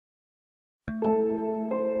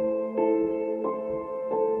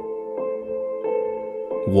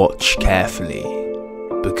Watch carefully,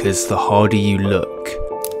 because the harder you look,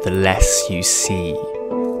 the less you see,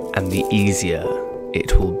 and the easier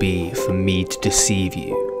it will be for me to deceive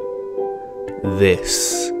you.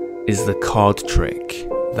 This is the card trick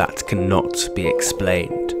that cannot be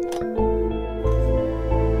explained.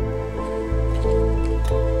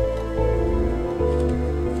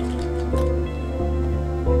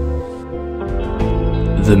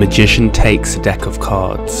 The magician takes a deck of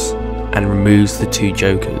cards and removes the 2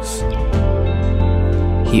 jokers.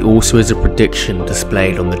 He also has a prediction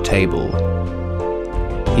displayed on the table.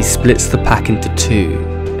 He splits the pack into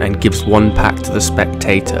 2 and gives 1 pack to the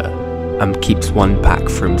spectator and keeps 1 pack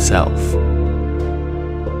for himself.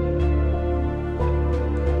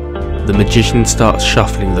 The magician starts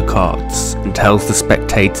shuffling the cards and tells the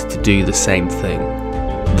spectator to do the same thing.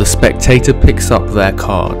 The spectator picks up their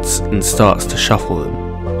cards and starts to shuffle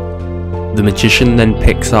them. The magician then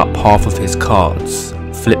picks up half of his cards,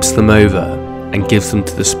 flips them over, and gives them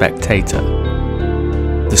to the spectator.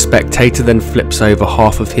 The spectator then flips over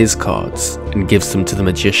half of his cards and gives them to the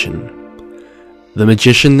magician. The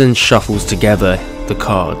magician then shuffles together the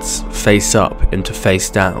cards, face up into face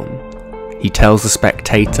down. He tells the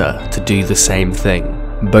spectator to do the same thing.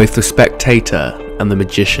 Both the spectator and the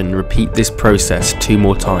magician repeat this process 2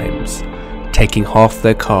 more times, taking half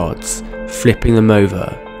their cards, flipping them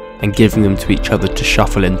over, and giving them to each other to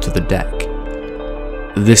shuffle into the deck.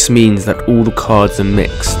 This means that all the cards are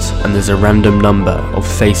mixed and there's a random number of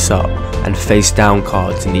face up and face down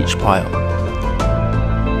cards in each pile.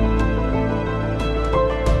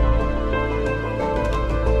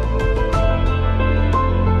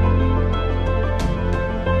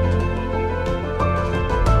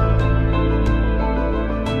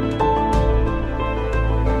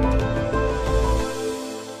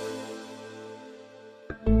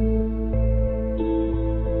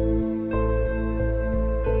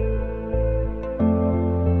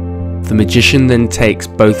 The magician then takes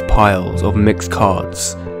both piles of mixed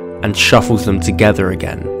cards and shuffles them together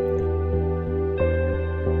again.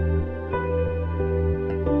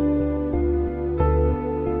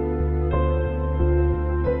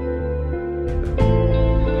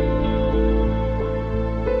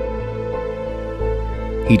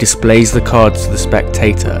 He displays the cards to the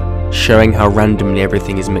spectator, showing how randomly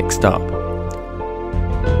everything is mixed up.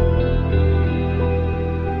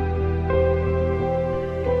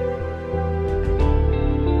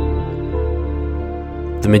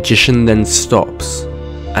 The magician then stops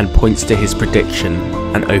and points to his prediction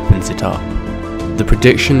and opens it up. The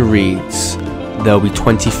prediction reads, there will be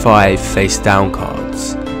 25 face down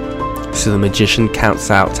cards. So the magician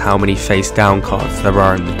counts out how many face down cards there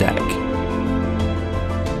are in the deck.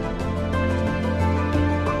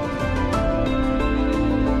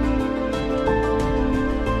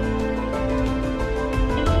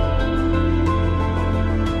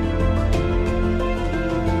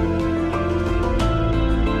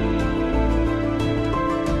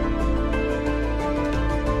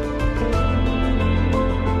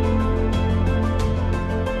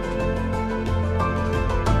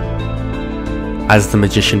 As the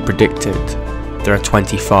magician predicted, there are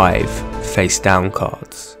 25 face down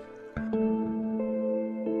cards.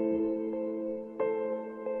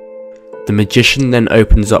 The magician then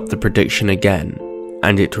opens up the prediction again,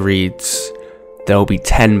 and it reads, there will be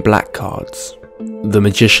 10 black cards. The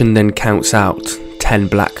magician then counts out 10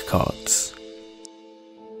 black cards.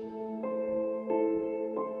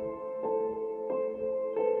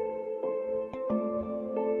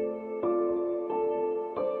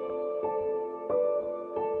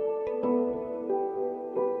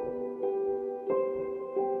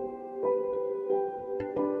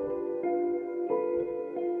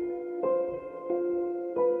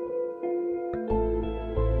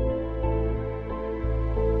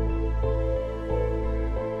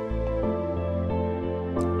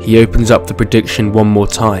 He opens up the prediction 1 more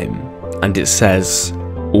time, and it says,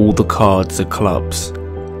 all the cards are clubs.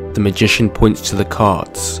 The magician points to the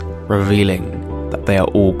cards, revealing that they are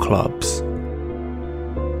all clubs.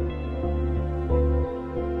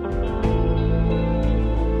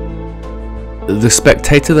 The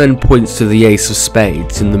spectator then points to the ace of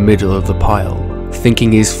spades in the middle of the pile,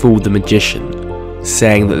 thinking he's fooled the magician,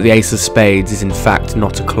 saying that the ace of spades is in fact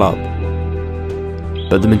not a club.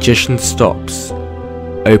 But the magician stops,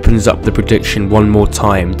 opens up the prediction 1 more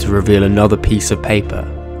time to reveal another piece of paper.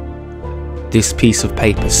 This piece of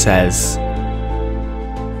paper says,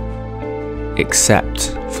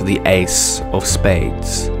 except for the ace of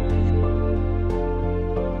spades.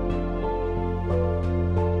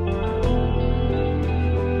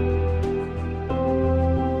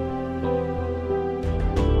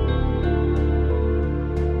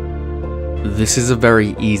 This is a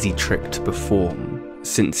very easy trick to perform,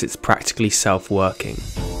 since it's practically self-working.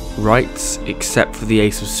 Write "except for the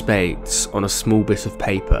ace of spades" on a small bit of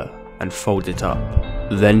paper and fold it up.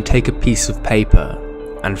 Then take a piece of paper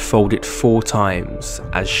and fold it 4 times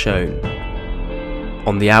as shown.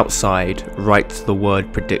 On the outside, write the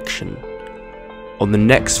word prediction. On the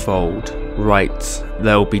next fold, write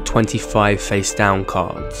 "there will be 25 face down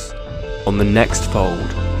cards." On the next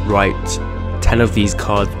fold, write 10 of these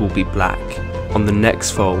cards will be black. On the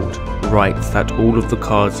next fold, write that all of the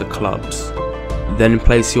cards are clubs. Then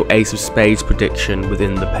place your ace of spades prediction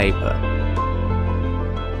within the paper.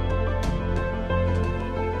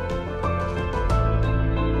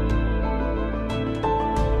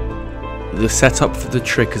 The setup for the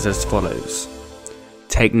trick is as follows.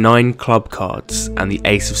 Take 9 club cards and the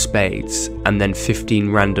ace of spades, and then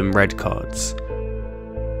 15 random red cards.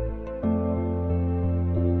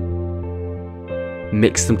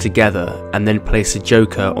 Mix them together and then place a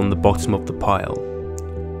joker on the bottom of the pile.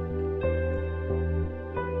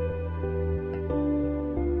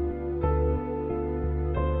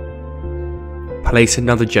 Place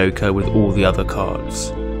another joker with all the other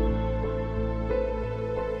cards.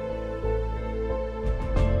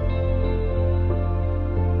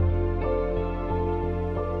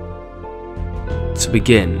 To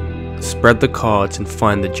begin, spread the cards and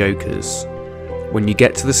find the jokers. When you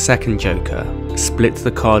get to the second joker, split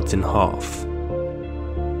the cards in half.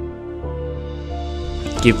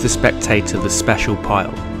 Give the spectator the special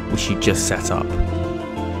pile, which you just set up.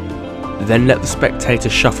 Then let the spectator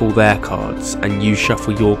shuffle their cards, and you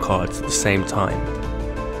shuffle your cards at the same time.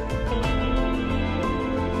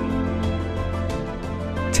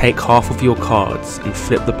 Take half of your cards and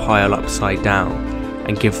flip the pile upside down,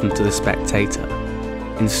 and give them to the spectator.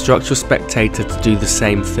 Instruct your spectator to do the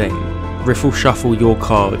same thing. Riffle shuffle your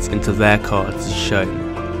cards into their cards as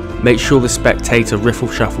shown. Make sure the spectator riffle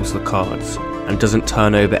shuffles the cards and doesn't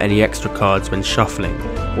turn over any extra cards when shuffling,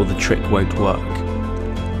 or the trick won't work.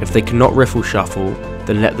 If they cannot riffle shuffle,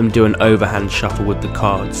 then let them do an overhand shuffle with the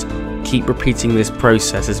cards. Keep repeating this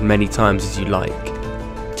process as many times as you like.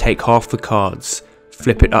 Take half the cards,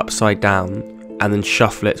 flip it upside down, and then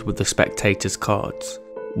shuffle it with the spectator's cards.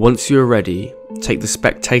 Once you are ready, take the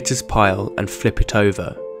spectator's pile and flip it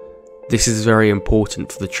over. This is very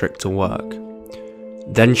important for the trick to work.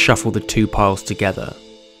 Then shuffle the 2 piles together.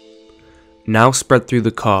 Now spread through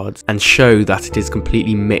the cards and show that it is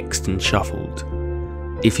completely mixed and shuffled.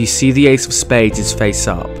 If you see the ace of spades is face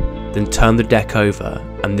up, then turn the deck over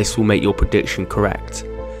and this will make your prediction correct.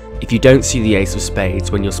 If you don't see the ace of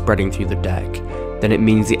spades when you're spreading through the deck, then it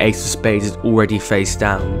means the ace of spades is already face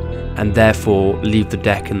down, and therefore leave the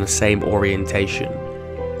deck in the same orientation.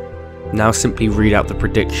 Now simply read out the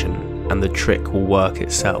prediction and the trick will work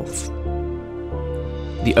itself.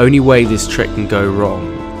 The only way this trick can go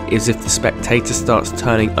wrong is if the spectator starts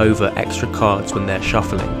turning over extra cards when they're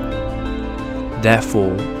shuffling.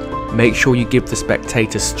 Therefore, make sure you give the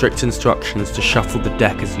spectator strict instructions to shuffle the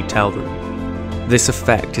deck as you tell them. This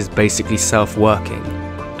effect is basically self-working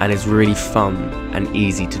and is really fun and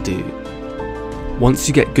easy to do. Once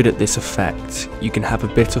you get good at this effect, you can have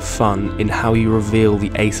a bit of fun in how you reveal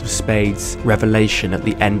the ace of spades revelation at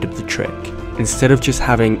the end of the trick. Instead of just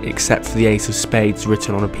having "except for the ace of spades"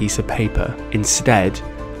 written on a piece of paper, instead,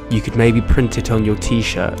 you could maybe print it on your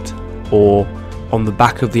t-shirt, or on the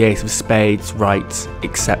back of the ace of spades write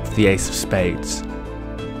 "except for the ace of spades."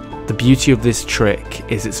 The beauty of this trick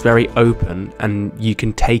is it's very open and you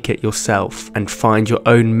can take it yourself and find your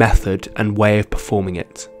own method and way of performing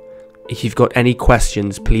it. If you've got any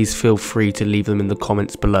questions, please feel free to leave them in the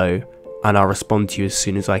comments below and I'll respond to you as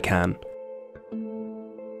soon as I can.